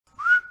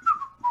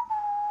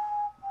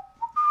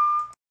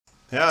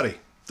Howdy,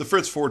 the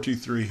Fritz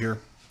 423 here.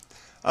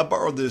 I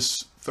borrowed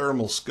this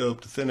thermal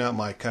scope to thin out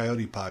my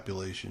coyote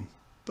population,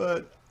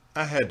 but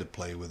I had to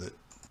play with it.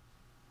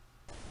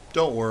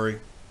 Don't worry,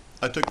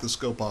 I took the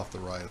scope off the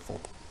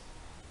rifle.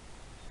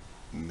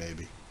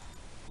 Maybe.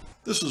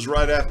 This was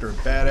right after a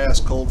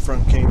badass cold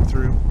front came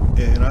through,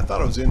 and I thought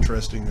it was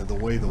interesting the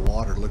way the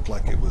water looked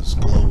like it was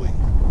glowing.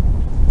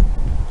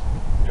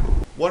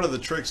 One of the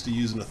tricks to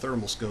using a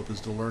thermal scope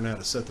is to learn how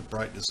to set the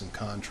brightness and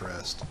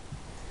contrast.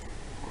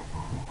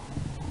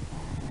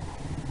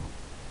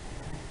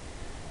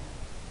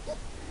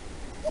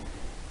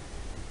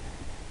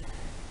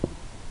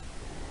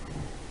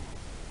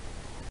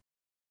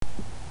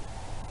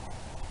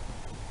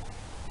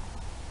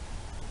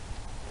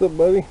 What's up,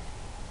 buddy?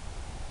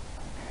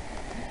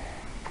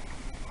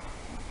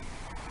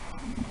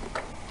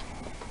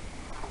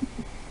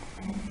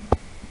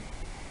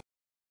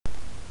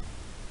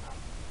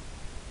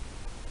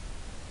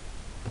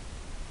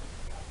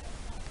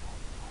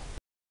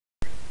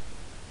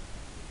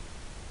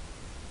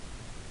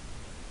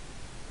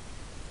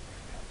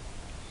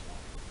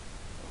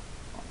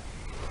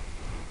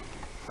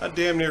 I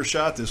damn near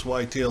shot this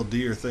white-tailed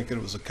deer thinking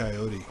it was a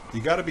coyote.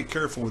 You got to be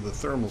careful with a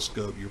thermal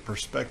scope. Your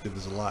perspective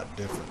is a lot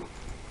different.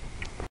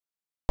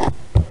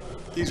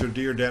 These are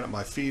deer down at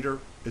my feeder.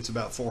 It's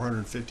about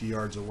 450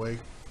 yards away.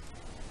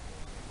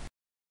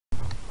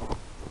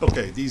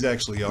 Okay, these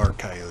actually are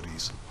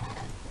coyotes.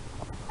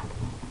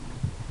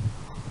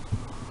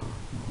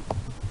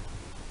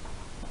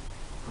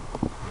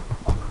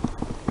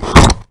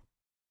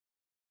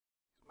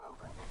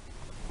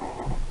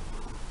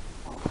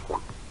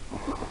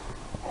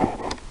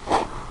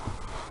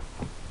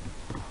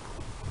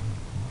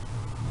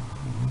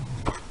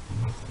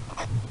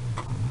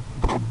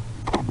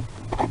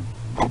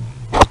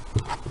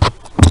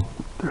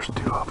 There's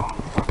two of them.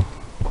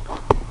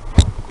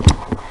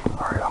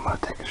 Alright, I'm going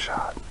to take a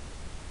shot.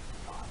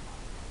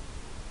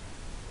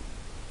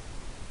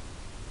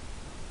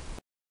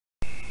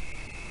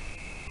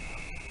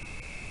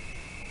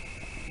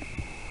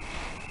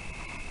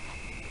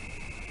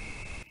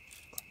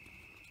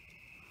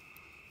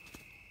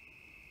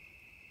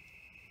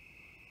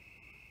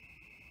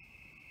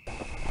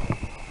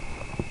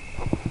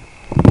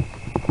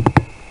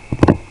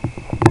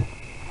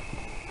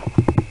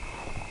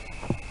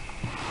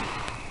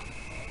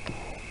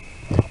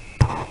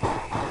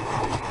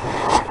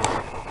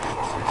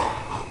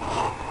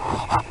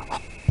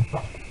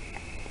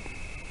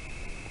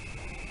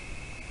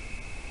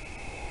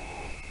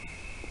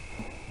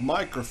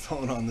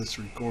 Microphone on this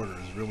recorder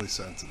is really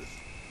sensitive.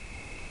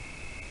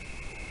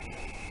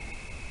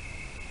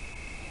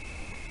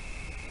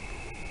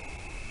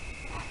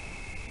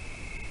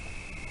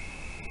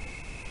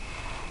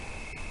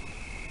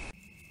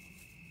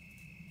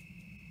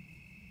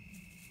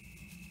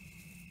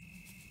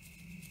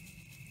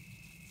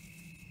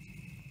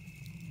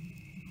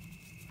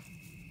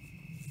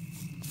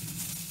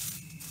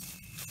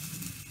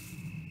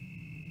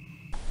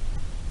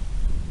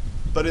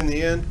 But in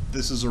the end,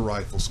 this is a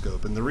rifle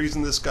scope, and the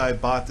reason this guy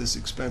bought this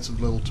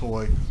expensive little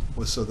toy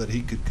was so that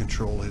he could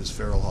control his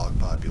feral hog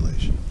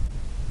population.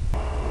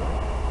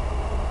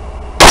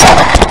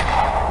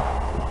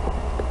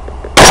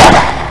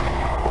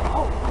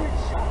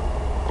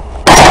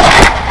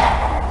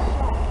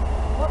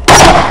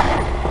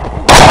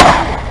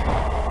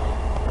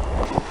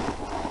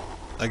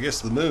 I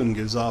guess the moon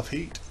gives off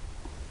heat.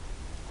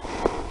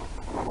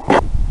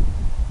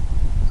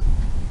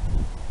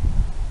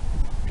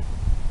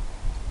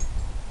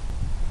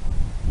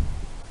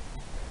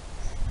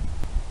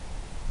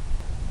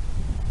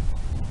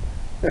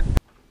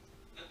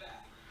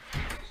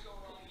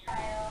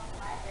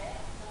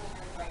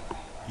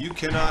 You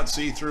cannot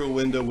see through a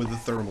window with a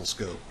thermal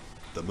scope.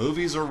 The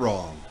movies are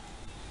wrong.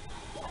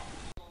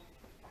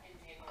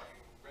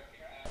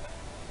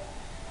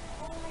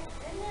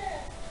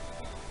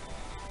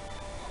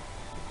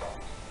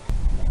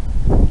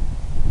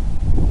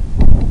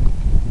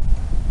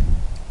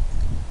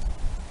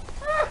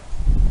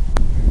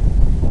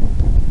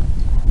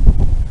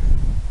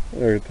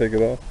 There, take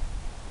it off.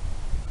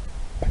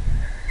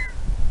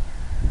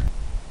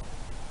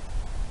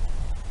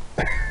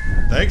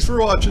 Thanks for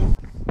watching.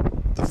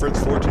 The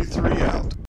Fritz 423 out.